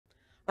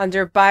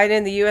Under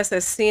Biden, the U.S.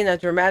 has seen a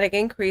dramatic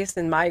increase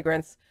in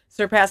migrants,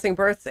 surpassing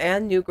births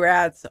and new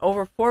grads.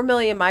 Over 4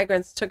 million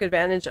migrants took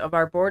advantage of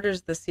our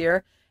borders this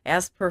year,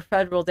 as per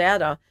federal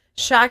data.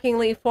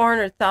 Shockingly,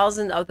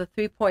 400,000 of the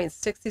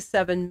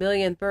 3.67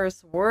 million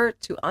births were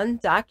to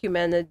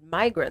undocumented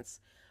migrants.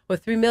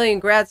 With 3 million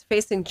grads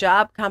facing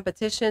job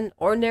competition,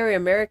 ordinary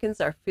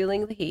Americans are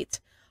feeling the heat.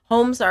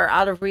 Homes are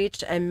out of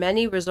reach, and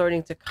many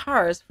resorting to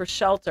cars for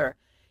shelter.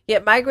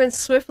 Yet migrants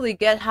swiftly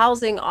get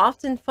housing,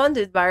 often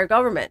funded by our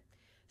government.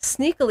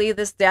 Sneakily,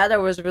 this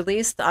data was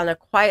released on a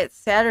quiet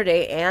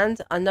Saturday,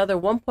 and another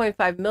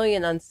 1.5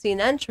 million unseen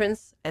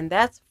entrants, and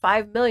that's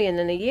 5 million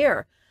in a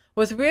year.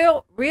 With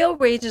real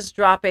wages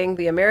dropping,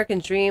 the American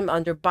dream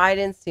under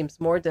Biden seems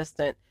more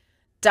distant.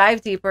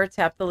 Dive deeper,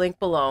 tap the link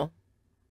below.